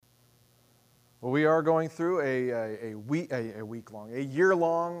Well, we are going through a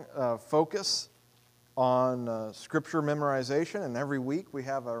year-long focus on Scripture memorization, and every week we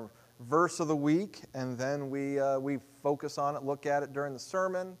have a verse of the week, and then we focus on it, look at it during the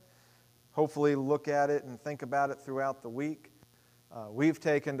sermon, hopefully look at it and think about it throughout the week. We've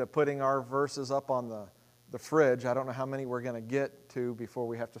taken to putting our verses up on the fridge. I don't know how many we're going to get to before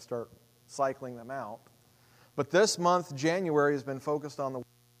we have to start cycling them out. But this month, January, has been focused on the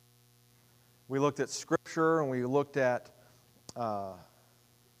We looked at Scripture, and we looked at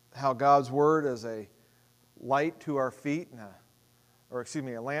how God's Word is a light to our feet,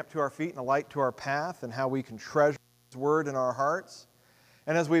 a lamp to our feet and a light to our path, and how we can treasure His Word in our hearts.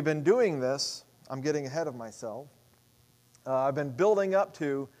 And as we've been doing this, I'm getting ahead of myself. I've been building up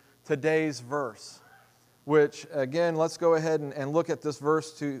to today's verse, which, again, let's go ahead and look at this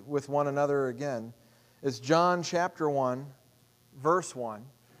verse with one another again. It's John chapter 1, verse 1.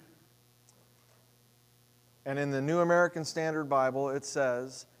 And in the New American Standard Bible, it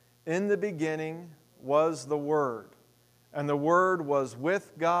says, "In the beginning was the Word, and the Word was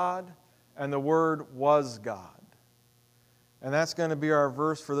with God, and the Word was God." And that's going to be our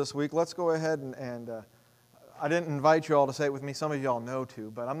verse for this week. Let's go ahead and I didn't invite you all to say it with me. Some of you all know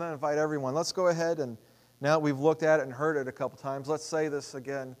to, but I'm going to invite everyone. Let's go ahead and, now that we've looked at it and heard it a couple times, let's say this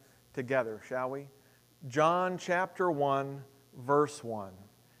again together, shall we? John chapter 1, verse 1.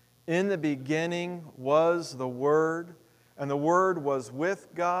 "In the beginning was the Word, and the Word was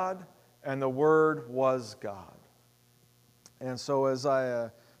with God, and the Word was God." And so as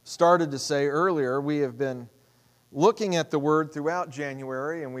I started to say earlier, we have been looking at the Word throughout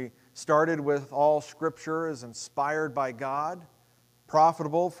January, and we started with all Scripture is inspired by God,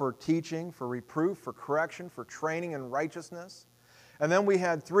 profitable for teaching, for reproof, for correction, for training in righteousness. And then we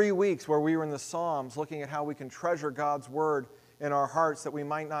had 3 weeks where we were in the Psalms looking at how we can treasure God's Word in our hearts that we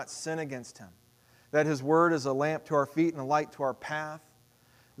might not sin against Him. That His Word is a lamp to our feet and a light to our path.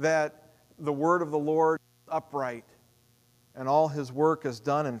 That the Word of the Lord is upright and all His work is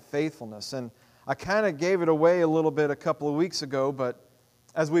done in faithfulness. And I kind of gave it away a little bit a couple of weeks ago, but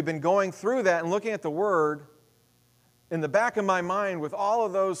as we've been going through that and looking at the Word, in the back of my mind with all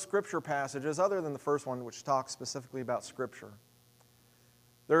of those Scripture passages, other than the first one which talks specifically about Scripture,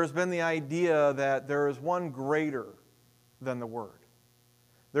 there has been the idea that there is one greater than the Word.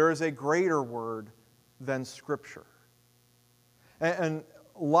 There is a greater Word than Scripture. And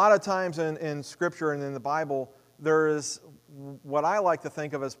a lot of times in Scripture and in the Bible, there is what I like to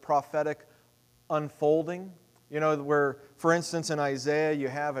think of as prophetic unfolding. You know, where, for instance, in Isaiah, you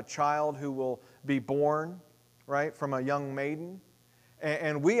have a child who will be born, right, from a young maiden.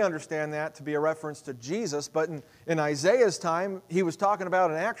 And we understand that to be a reference to Jesus, but in Isaiah's time, he was talking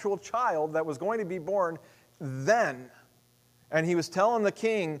about an actual child that was going to be born then. And he was telling the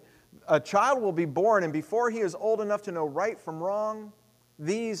king, a child will be born, and before he is old enough to know right from wrong,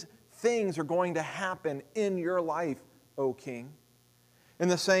 these things are going to happen in your life, O king. In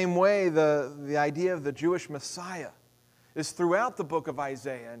the same way, the idea of the Jewish Messiah is throughout the book of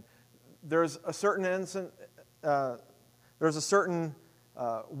Isaiah. And there's a certain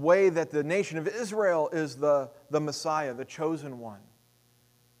way that the nation of Israel is the Messiah, the chosen one.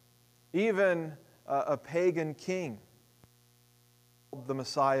 Even a pagan king called the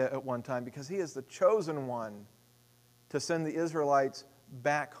Messiah at one time because he is the chosen one to send the Israelites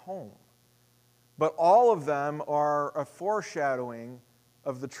back home. But all of them are a foreshadowing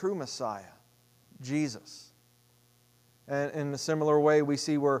of the true Messiah, Jesus. And in a similar way, we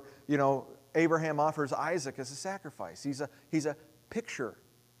see where, Abraham offers Isaac as a sacrifice. He's a picture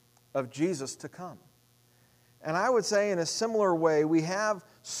of Jesus to come. And I would say in a similar way, we have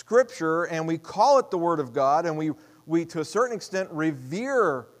Scripture and we call it the Word of God, and we to a certain extent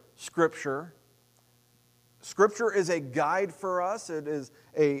revere Scripture. Scripture is a guide for us. It is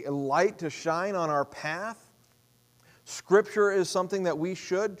a light to shine on our path. Scripture is something that we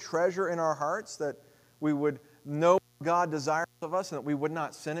should treasure in our hearts, that we would know what God desires of us and that we would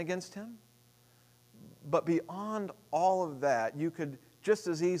not sin against Him. But beyond all of that, you could just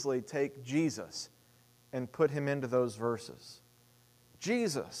as easily take Jesus and put Him into those verses.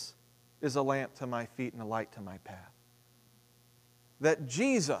 Jesus is a lamp to my feet and a light to my path. That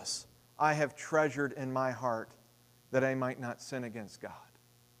Jesus I have treasured in my heart that I might not sin against God.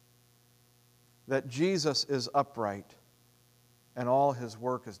 That Jesus is upright and all His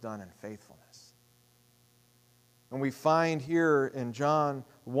work is done in faithfulness. And we find here in John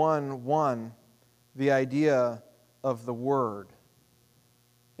 1:1 the idea of the Word.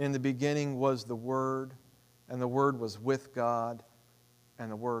 In the beginning was the Word, and the Word was with God,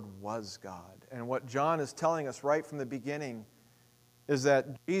 and the Word was God. And what John is telling us right from the beginning is that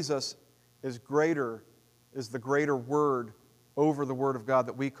Jesus is the greater word over the Word of God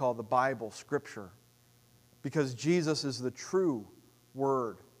that we call the Bible, Scripture, because Jesus is the true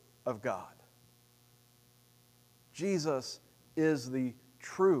Word of God. Jesus is the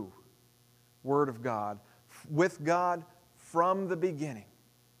true Word of God, with God from the beginning.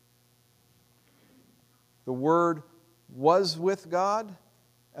 The Word was with God,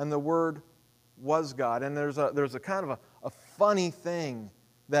 and the Word was God. And there's a kind of a funny thing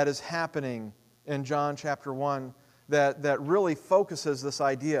that is happening in John chapter 1 that really focuses this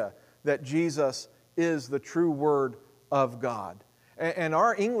idea that Jesus is the true Word of God. And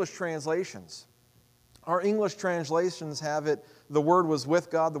our English translations have it, the Word was with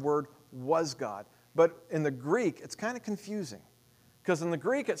God, the Word was God. But in the Greek, it's kind of confusing. Because in the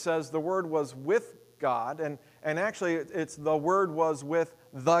Greek it says the Word was with God, and actually it's the Word was with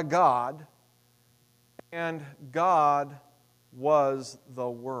the God, and God was the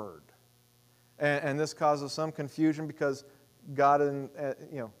Word. And this causes some confusion because God,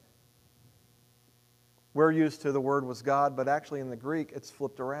 we're used to the Word was God, but actually in the Greek it's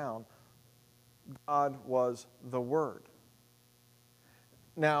flipped around. God was the Word.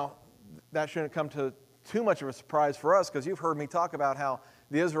 Now, that shouldn't come to too much of a surprise for us, because you've heard me talk about how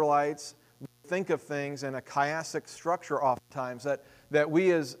the Israelites think of things in a chiastic structure oftentimes, that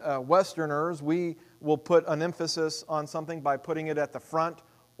we as Westerners, we will put an emphasis on something by putting it at the front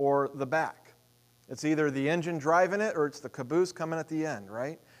or the back. It's either the engine driving it or it's the caboose coming at the end,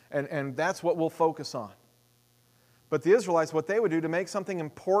 right? And that's what we'll focus on. But the Israelites, what they would do to make something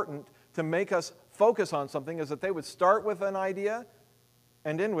important, to make us focus on something, is that they would start with an idea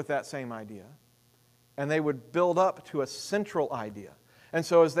and end with that same idea. And they would build up to a central idea. And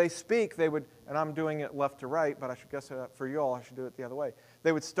so as they speak, they would, and I'm doing it left to right, but I should guess for you all, I should do it the other way.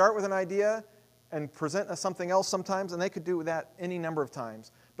 They would start with an idea and present something else sometimes, and they could do that any number of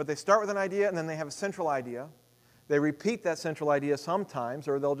times. But they start with an idea, and then they have a central idea. They repeat that central idea sometimes,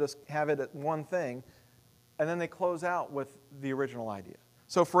 or they'll just have it at one thing, and then they close out with the original idea.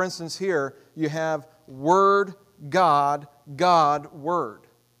 So for instance here, you have Word, God, God, Word.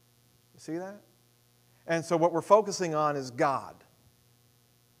 You see that? And so what we're focusing on is God.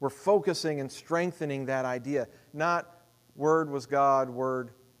 We're focusing and strengthening that idea. Not Word was God,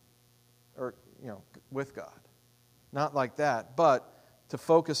 Word, or, with God. Not like that, but to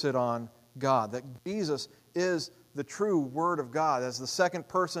focus it on God. That Jesus is the true Word of God as the second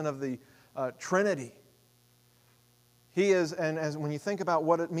person of the Trinity. He is, and as when you think about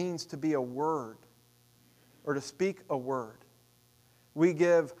what it means to be a word, or to speak a word, we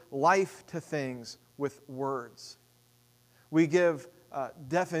give life to things with words. We give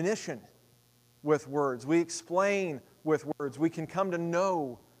definition with words. We explain with words. We can come to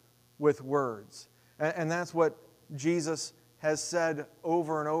know with words. And that's what Jesus has said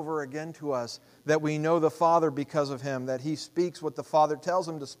over and over again to us, that we know the Father because of Him, that He speaks what the Father tells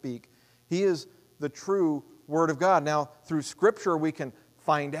Him to speak. He is the true Word of God. Now, through Scripture, we can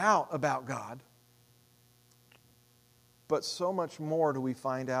find out about God, but so much more do we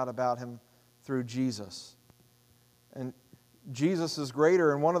find out about Him through Jesus. And Jesus is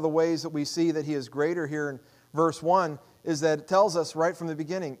greater, and one of the ways that we see that He is greater here in verse 1 is that it tells us right from the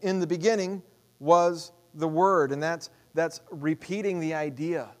beginning, in the beginning was the Word, and that's repeating the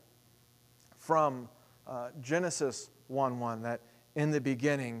idea from Genesis 1:1, that in the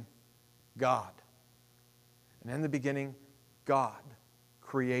beginning, God. And in the beginning, God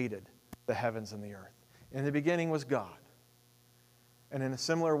created the heavens and the earth. In the beginning was God. And in a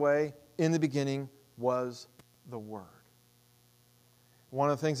similar way, in the beginning was the Word.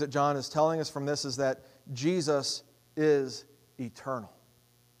 One of the things that John is telling us from this is that Jesus is eternal.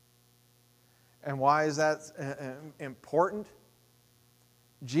 And why is that important?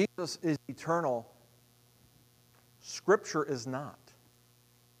 Jesus is eternal. Scripture is not.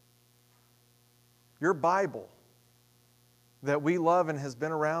 Your Bible that we love and has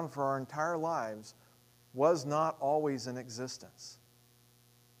been around for our entire lives was not always in existence.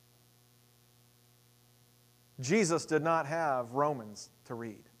 Jesus did not have Romans to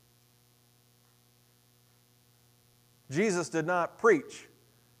read. Jesus did not preach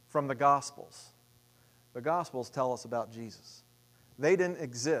from the Gospels. The Gospels tell us about Jesus. They didn't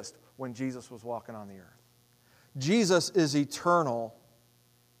exist when Jesus was walking on the earth. Jesus is eternal.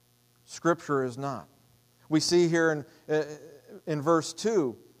 Scripture is not. We see here in verse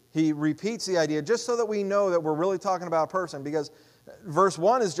 2, he repeats the idea just so that we know that we're really talking about a person, because verse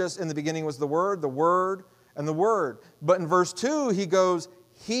 1 is just, in the beginning was the Word, and the Word. But in verse 2, he goes,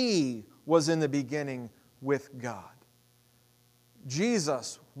 He was in the beginning with God.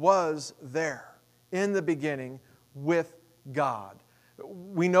 Jesus was there in the beginning with God.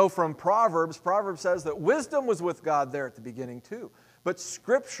 We know from Proverbs says that wisdom was with God there at the beginning too. But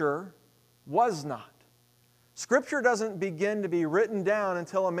Scripture was not. Scripture doesn't begin to be written down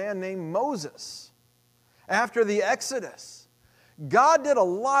until a man named Moses. After the Exodus, God did a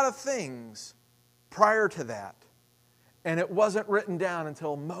lot of things prior to that, and it wasn't written down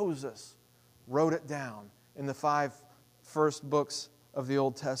until Moses wrote it down in the 5 first books of the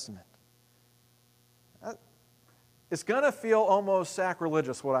Old Testament. It's going to feel almost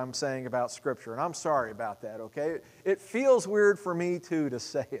sacrilegious what I'm saying about Scripture, and I'm sorry about that, okay? It feels weird for me, too, to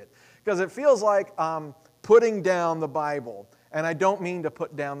say it, because it feels like I'm putting down the Bible, and I don't mean to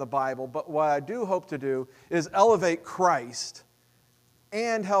put down the Bible, but what I do hope to do is elevate Christ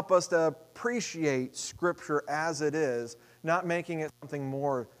and help us to appreciate Scripture as it is, not making it something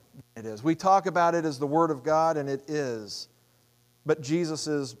more than it is. We talk about it as the Word of God, and it is, but Jesus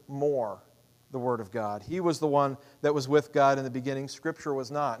is more the Word of God. He was the one that was with God in the beginning. Scripture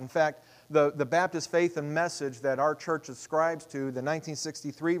was not. In fact, the Baptist Faith and Message that our church ascribes to, the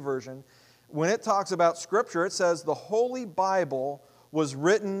 1963 version, when it talks about Scripture, it says the Holy Bible was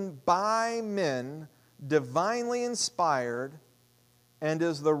written by men, divinely inspired, and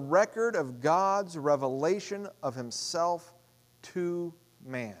is the record of God's revelation of Himself to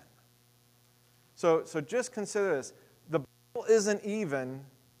man. So just consider this. The Bible isn't even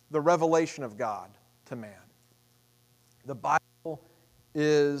the revelation of God to man. The Bible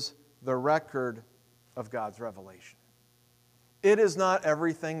is the record of God's revelation. It is not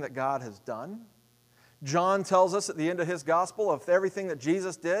everything that God has done. John tells us at the end of his gospel, if everything that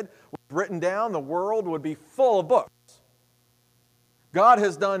Jesus did was written down, the world would be full of books. God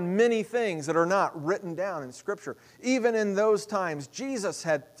has done many things that are not written down in Scripture. Even in those times, Jesus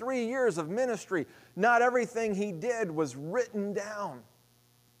had 3 years of ministry. Not everything He did was written down.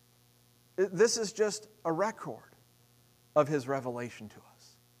 This is just a record of His revelation to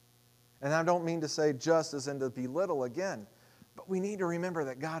us. And I don't mean to say just as in to belittle again, but we need to remember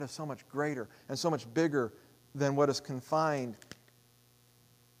that God is so much greater and so much bigger than what is confined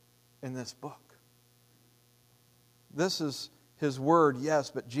in this book. This is His Word, yes,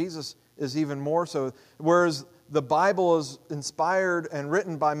 but Jesus is even more so. Whereas the Bible is inspired and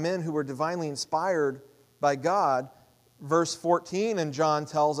written by men who were divinely inspired by God, verse 14 in John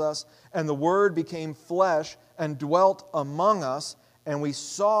tells us, "And the Word became flesh and dwelt among us, and we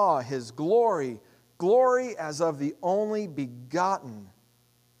saw His glory, glory as of the only begotten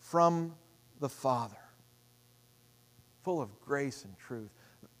from the Father." Full of grace and truth.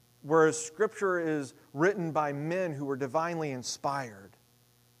 Whereas Scripture is written by men who were divinely inspired,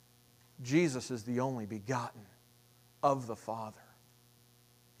 Jesus is the only begotten of the Father.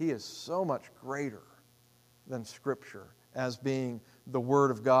 He is so much greater than Scripture as being the Word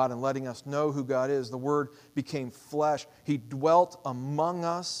of God and letting us know who God is. The Word became flesh. He dwelt among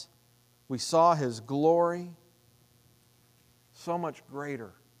us. We saw His glory. So much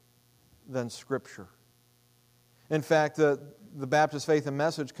greater than Scripture. In fact, the Baptist Faith and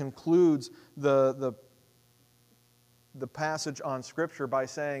Message concludes the passage on Scripture by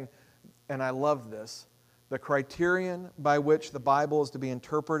saying, and I love this, the criterion by which the Bible is to be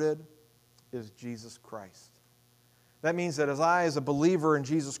interpreted is Jesus Christ. That means that as a believer in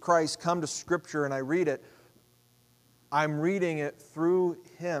Jesus Christ, come to Scripture and I read it, I'm reading it through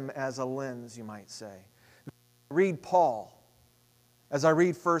Him as a lens, you might say. I read Paul, as I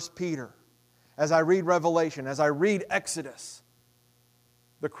read 1 Peter, as I read Revelation, as I read Exodus,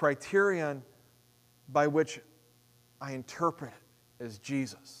 the criterion by which I interpret it is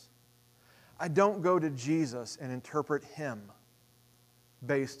Jesus. I don't go to Jesus and interpret Him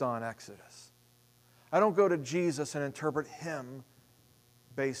based on Exodus. I don't go to Jesus and interpret Him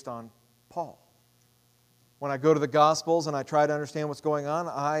based on Paul. When I go to the Gospels and I try to understand what's going on,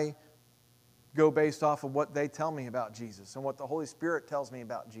 I go based off of what they tell me about Jesus and what the Holy Spirit tells me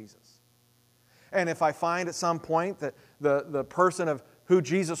about Jesus. And if I find at some point that the person of who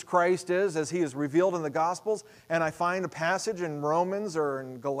Jesus Christ is as He is revealed in the Gospels, and I find a passage in Romans or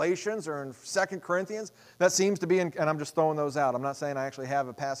in Galatians or in 2 Corinthians that seems to be, and I'm just throwing those out. I'm not saying I actually have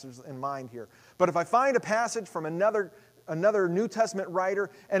a passage in mind here. But if I find a passage from another New Testament writer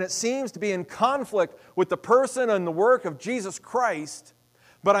and it seems to be in conflict with the person and the work of Jesus Christ,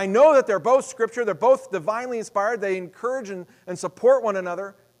 but I know that they're both Scripture, they're both divinely inspired, they encourage and support one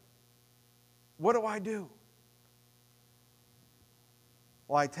another, what do?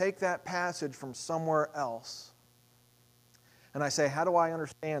 Well, I take that passage from somewhere else and I say, how do I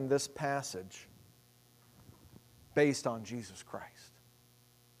understand this passage based on Jesus Christ?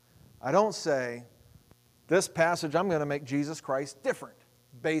 I don't say, this passage, I'm going to make Jesus Christ different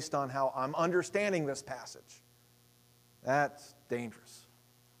based on how I'm understanding this passage. That dangerous.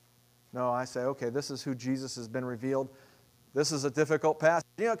 No, I say, okay, this is who Jesus has been revealed. This is a difficult passage.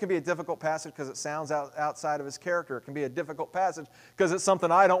 You know, it can be a difficult passage because it sounds outside of his character. It can be a difficult passage because it's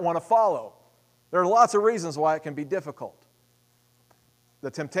something I don't want to follow. There are lots of reasons why it can be difficult. The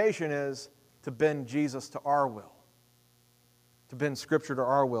temptation is to bend Jesus to our will, to bend Scripture to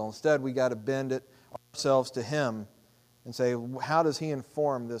our will. Instead, we got to bend it ourselves to Him and say, how does He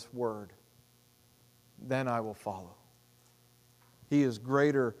inform this Word? Then I will follow. He is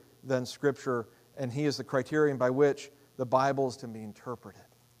greater than Scripture, and He is the criterion by which the Bible is to be interpreted.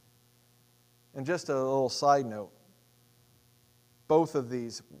 And just a little side note, both of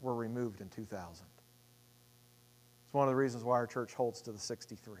these were removed in 2000. It's one of the reasons why our church holds to the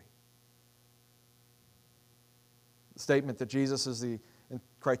 63. The statement that Jesus is the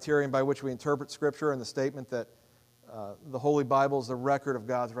criterion by which we interpret Scripture, and the statement that the Holy Bible is the record of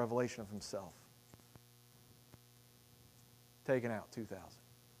God's revelation of Himself. Taken out, 2000.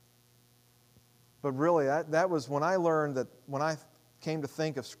 But really, that was when I learned that, when I came to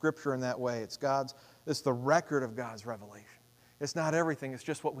think of Scripture in that way, it's the record of God's revelation. It's not everything, it's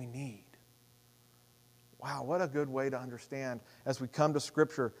just what we need. Wow, what a good way to understand as we come to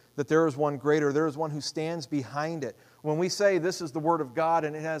Scripture that there is one greater, there is one who stands behind it. When we say this is the Word of God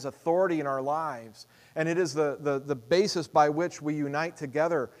and it has authority in our lives, and it is the basis by which we unite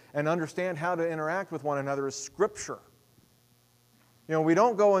together and understand how to interact with one another, is Scripture. You know, we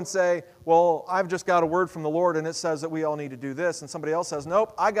don't go and say, well, I've just got a word from the Lord and it says that we all need to do this. And somebody else says,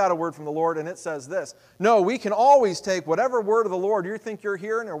 nope, I got a word from the Lord and it says this. No, we can always take whatever word of the Lord you think you're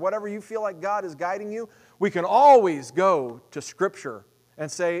hearing or whatever you feel like God is guiding you. We can always go to Scripture and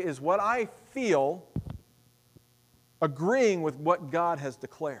say, is what I feel agreeing with what God has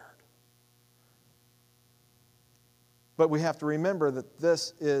declared? But we have to remember that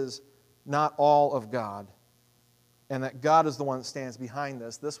this is not all of God, and that God is the one that stands behind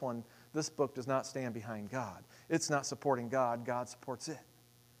this. This book does not stand behind God. It's not supporting God. God supports it.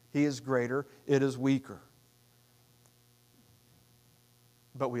 He is greater. It is weaker.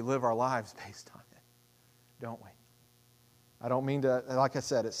 But we live our lives based on it, don't we? I don't mean to, like I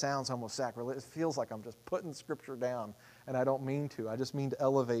said, it sounds almost sacrilegious. It feels like I'm just putting Scripture down, and I don't mean to. I just mean to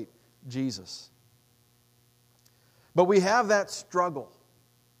elevate Jesus. But we have that struggle,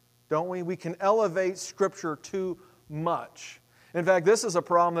 don't we? We can elevate Scripture too much. In fact, this is a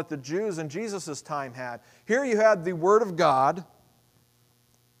problem that the Jews in Jesus' time had. Here you had the Word of God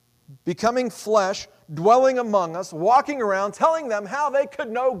becoming flesh, dwelling among us, walking around, telling them how they could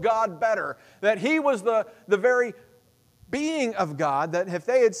know God better, that He was the very being of God, that if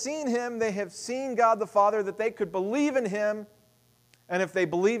they had seen Him, they have seen God the Father, that they could believe in Him, and if they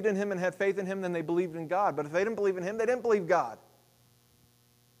believed in Him and had faith in Him, then they believed in God. But if they didn't believe in Him, they didn't believe God.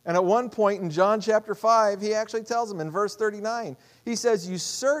 And at one point in John chapter 5, He actually tells them in verse 39, He says, you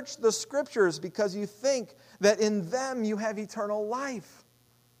search the Scriptures because you think that in them you have eternal life.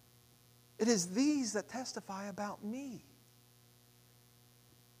 It is these that testify about me.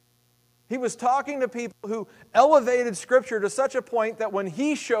 He was talking to people who elevated Scripture to such a point that when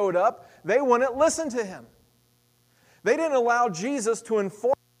He showed up, they wouldn't listen to Him. They didn't allow Jesus to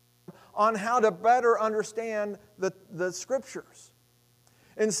inform them on how to better understand the Scriptures.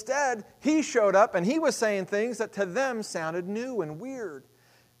 Instead, He showed up and He was saying things that to them sounded new and weird.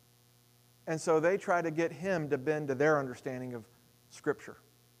 And so they tried to get Him to bend to their understanding of Scripture.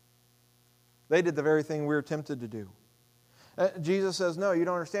 They did the very thing we were tempted to do. Jesus says, no, you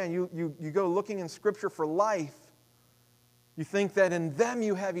don't understand. You go looking in Scripture for life. You think that in them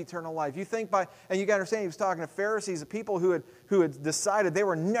you have eternal life. You think and you got to understand, He was talking to Pharisees, people who had decided they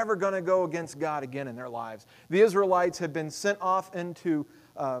were never going to go against God again in their lives. The Israelites had been sent off into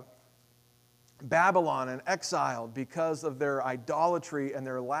Babylon and exiled because of their idolatry and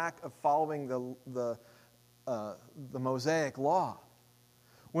their lack of following the Mosaic law.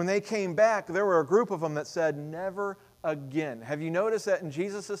 When they came back, there were a group of them that said, never again. Have you noticed that in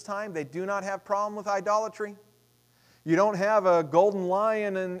Jesus' time, they do not have problem with idolatry? You don't have a golden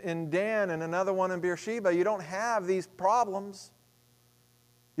lion in Dan and another one in Beersheba. You don't have these problems.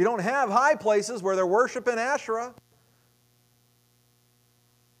 You don't have high places where they're worshiping Asherah.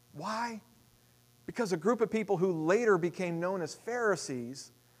 Why? Because a group of people who later became known as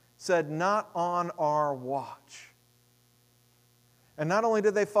Pharisees said, not on our watch. And not only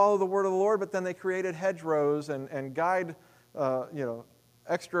did they follow the word of the Lord, but then they created hedgerows and guide,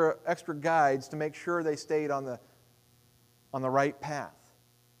 extra guides to make sure they stayed on the right path.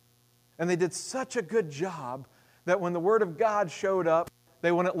 And they did such a good job that when the Word of God showed up,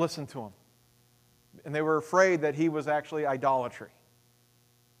 they wouldn't listen to Him. And they were afraid that He was actually idolatry.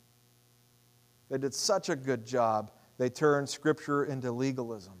 They did such a good job they turned Scripture into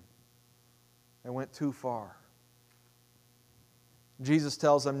legalism. They went too far. Jesus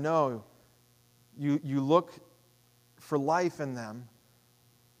tells them, no, you look for life in them,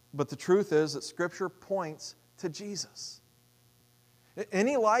 but the truth is that Scripture points to Jesus.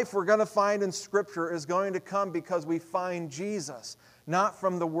 Any life we're going to find in Scripture is going to come because we find Jesus, not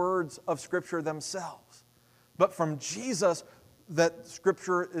from the words of Scripture themselves, but from Jesus that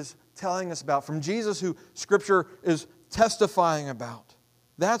Scripture is telling us about, from Jesus who Scripture is testifying about.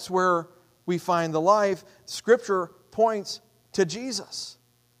 That's where we find the life. Scripture points to Jesus.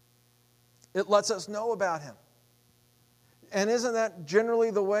 It lets us know about Him. And isn't that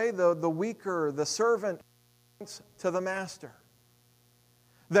generally the way? The weaker, the servant points to the master.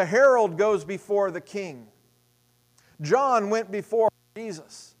 The herald goes before the king. John went before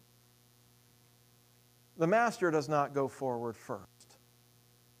Jesus. The master does not go forward first.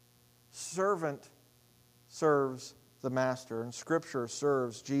 Servant serves the master, and Scripture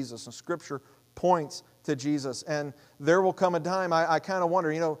serves Jesus, and Scripture points to Jesus. And there will come a time, I kind of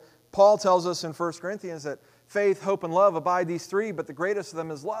wonder, Paul tells us in 1 Corinthians that faith, hope, and love abide these three, but the greatest of them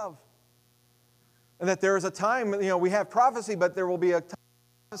is love. And that there is a time, we have prophecy, but there will be a time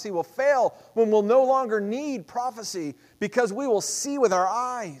prophecy will fail when we'll no longer need prophecy because we will see with our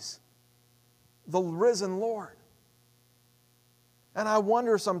eyes the risen Lord. And I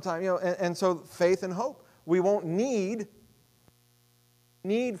wonder sometimes, and so faith and hope. We won't need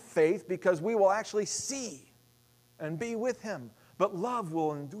faith because we will actually see and be with Him. But love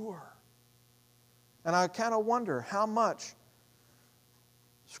will endure. And I kind of wonder how much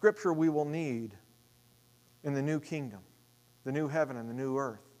Scripture we will need in the new kingdom, the new heaven and the new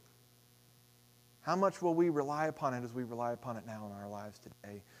earth. How much will we rely upon it as we rely upon it now in our lives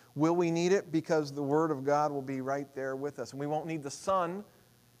today? Will we need it because the Word of God will be right there with us? And we won't need the sun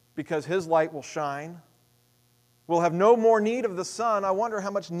because His light will shine. We'll have no more need of the sun. I wonder how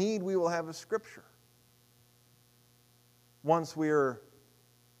much need we will have of Scripture once we are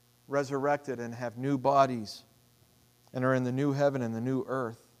resurrected and have new bodies and are in the new heaven and the new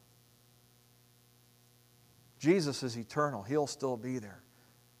earth. Jesus is eternal. He'll still be there.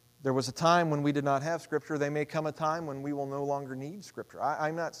 There was a time when we did not have Scripture. There may come a time when we will no longer need Scripture.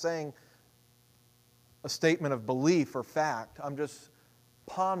 I'm not saying a statement of belief or fact. I'm just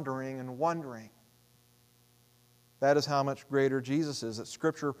pondering and wondering. That is how much greater Jesus is, that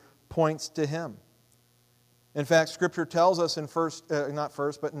Scripture points to Him. In fact, Scripture tells us in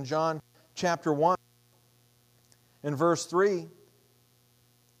in John chapter 1, in verse 3,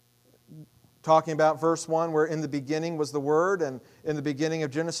 talking about verse 1, where in the beginning was the Word, and in the beginning of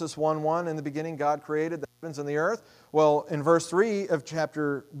Genesis 1:1, in the beginning God created the heavens and the earth. Well, in verse 3 of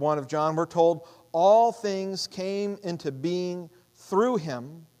chapter 1 of John, we're told, all things came into being through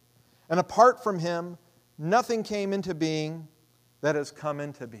Him, and apart from Him, nothing came into being that has come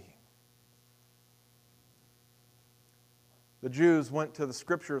into being. The Jews went to the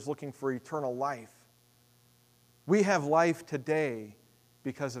Scriptures looking for eternal life. We have life today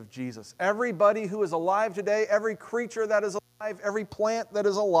because of Jesus. Everybody who is alive today, every creature that is alive, every plant that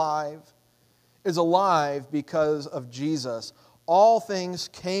is alive because of Jesus. All things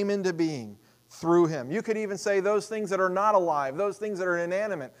came into being through Him. You could even say those things that are not alive, those things that are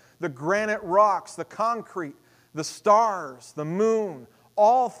inanimate, the granite rocks, the concrete, the stars, the moon,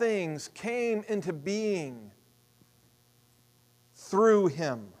 all things came into being through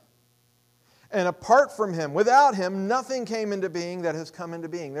Him. And apart from Him, without Him, nothing came into being that has come into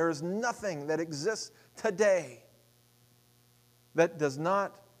being. There is nothing that exists today that does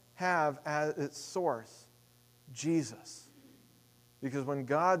not have as its source Jesus. Because when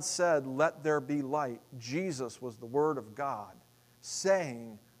God said, "Let there be light," Jesus was the Word of God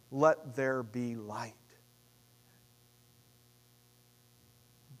saying, "Let there be light."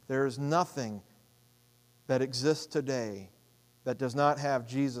 There is nothing that exists today that does not have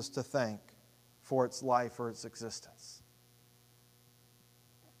Jesus to thank for its life or its existence.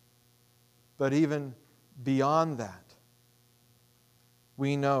 But even beyond that,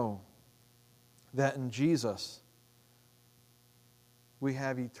 we know that in Jesus, we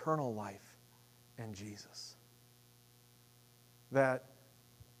have eternal life in Jesus. That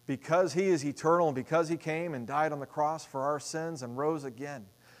because He is eternal and because He came and died on the cross for our sins and rose again,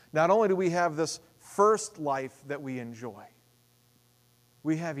 not only do we have this first life that we enjoy,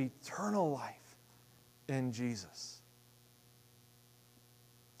 we have eternal life in Jesus.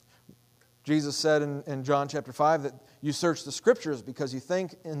 Jesus said in John chapter 5 that you search the Scriptures because you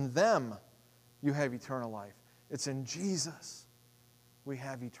think in them you have eternal life. It's in Jesus we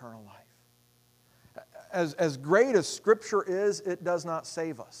have eternal life. As great as Scripture is, it does not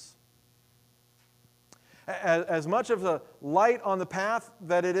save us. As much of the light on the path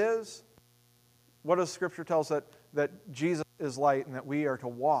that it is, what does Scripture tell us? That Jesus is light and that we are to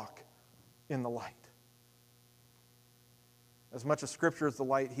walk in the light. As much as Scripture is the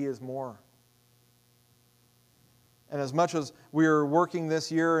light, He is more. And as much as we are working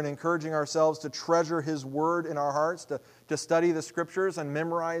this year and encouraging ourselves to treasure His Word in our hearts, to study the Scriptures and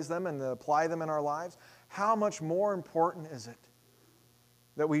memorize them and to apply them in our lives, how much more important is it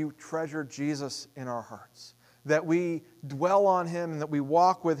that we treasure Jesus in our hearts, that we dwell on Him and that we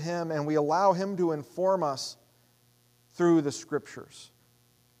walk with Him and we allow Him to inform us through the Scriptures.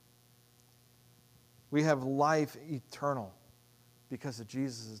 We have life eternal because of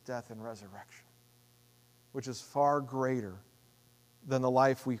Jesus' death and resurrection, which is far greater than the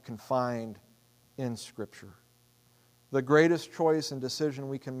life we can find in Scripture. The greatest choice and decision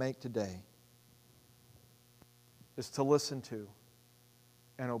we can make today is to listen to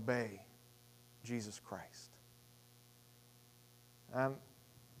and obey Jesus Christ.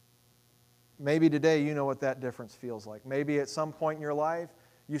 Maybe today you know what that difference feels like. Maybe at some point in your life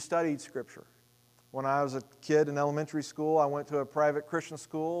you studied Scripture. When I was a kid in elementary school, I went to a private Christian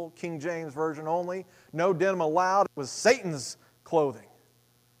school, King James Version only. No denim allowed. It was Satan's clothing.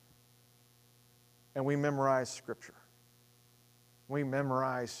 And we memorized Scripture. We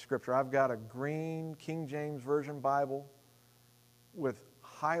memorized Scripture. I've got a green King James Version Bible with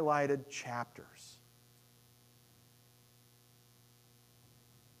highlighted chapters.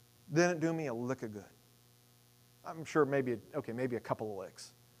 Didn't do me a lick of good. I'm sure maybe a couple of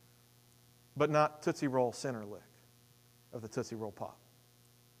licks. But not Tootsie Roll center lick of the Tootsie Roll Pop.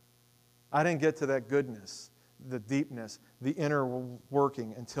 I didn't get to that goodness, the deepness, the inner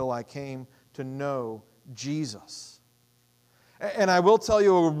working until I came to know Jesus. And I will tell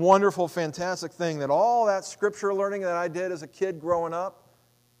you a wonderful, fantastic thing, that all that Scripture learning that I did as a kid growing up,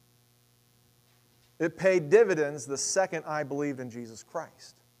 it paid dividends the second I believed in Jesus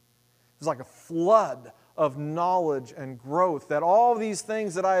Christ. It was like a flood of knowledge and growth, that all these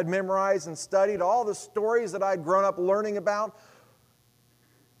things that I had memorized and studied, all the stories that I had grown up learning about,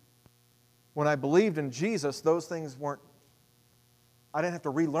 when I believed in Jesus, those things I didn't have to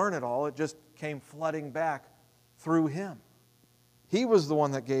relearn it all. It just came flooding back through Him. He was the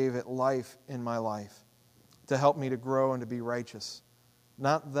one that gave it life in my life to help me to grow and to be righteous,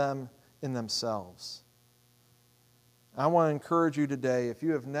 not them in themselves. I want to encourage you today, if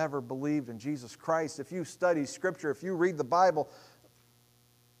you have never believed in Jesus Christ, if you study Scripture, if you read the Bible,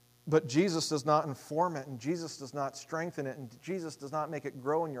 but Jesus does not inform it, and Jesus does not strengthen it, and Jesus does not make it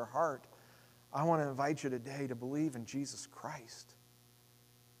grow in your heart, I want to invite you today to believe in Jesus Christ.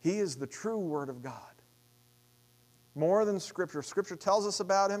 He is the true Word of God. More than Scripture. Scripture tells us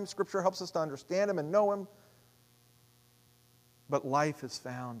about Him. Scripture helps us to understand Him and know Him. But life is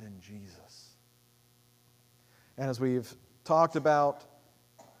found in Jesus. And as we've talked about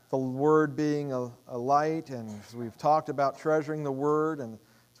the Word being a light, and as we've talked about treasuring the Word, and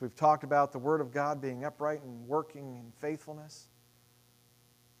as we've talked about the Word of God being upright and working in faithfulness,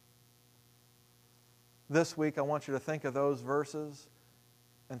 this week I want you to think of those verses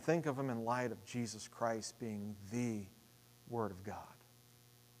and think of them in light of Jesus Christ being the Word of God.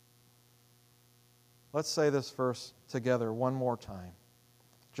 Let's say this verse together one more time.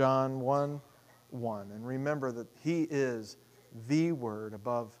 John 1:1. And remember that He is the Word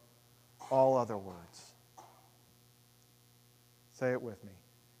above all other words. Say it with me.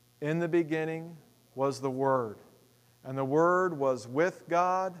 In the beginning was the Word, and the Word was with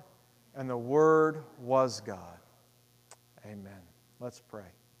God, and the Word was God. Amen. Let's pray.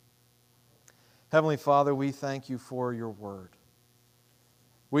 Heavenly Father, we thank You for Your Word.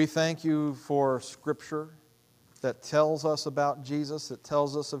 We thank You for Scripture that tells us about Jesus, that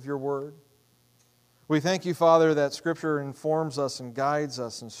tells us of Your Word. We thank You, Father, that Scripture informs us and guides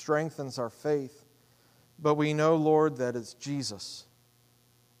us and strengthens our faith. But we know, Lord, that it's Jesus.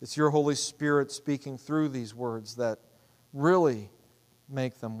 It's Your Holy Spirit speaking through these words that really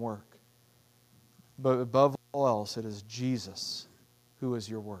make them work. But above all else, it is Jesus who is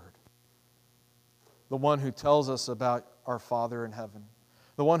Your Word. The one who tells us about our Father in heaven.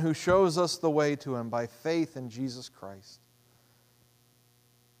 The one who shows us the way to Him by faith in Jesus Christ.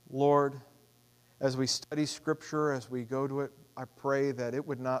 Lord, as we study Scripture, as we go to it, I pray that it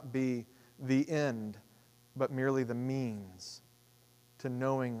would not be the end, but merely the means to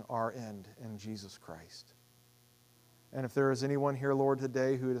knowing our end in Jesus Christ. And if there is anyone here, Lord,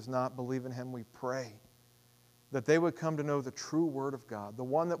 today who does not believe in Him, we pray that they would come to know the true Word of God, the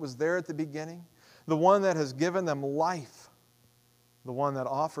one that was there at the beginning, the one that has given them life, the one that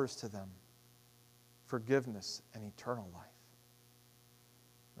offers to them forgiveness and eternal life.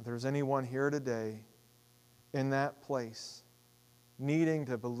 If there's anyone here today in that place, needing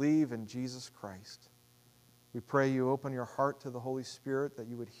to believe in Jesus Christ. We pray you open your heart to the Holy Spirit, that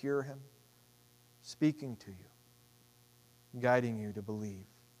you would hear Him speaking to you, guiding you to believe.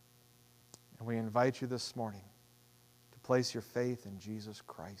 And we invite you this morning to place your faith in Jesus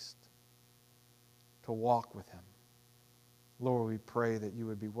Christ, to walk with Him. Lord, we pray that you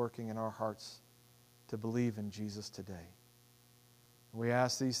would be working in our hearts to believe in Jesus today. We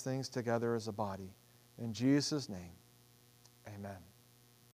ask these things together as a body. In Jesus' name, amen.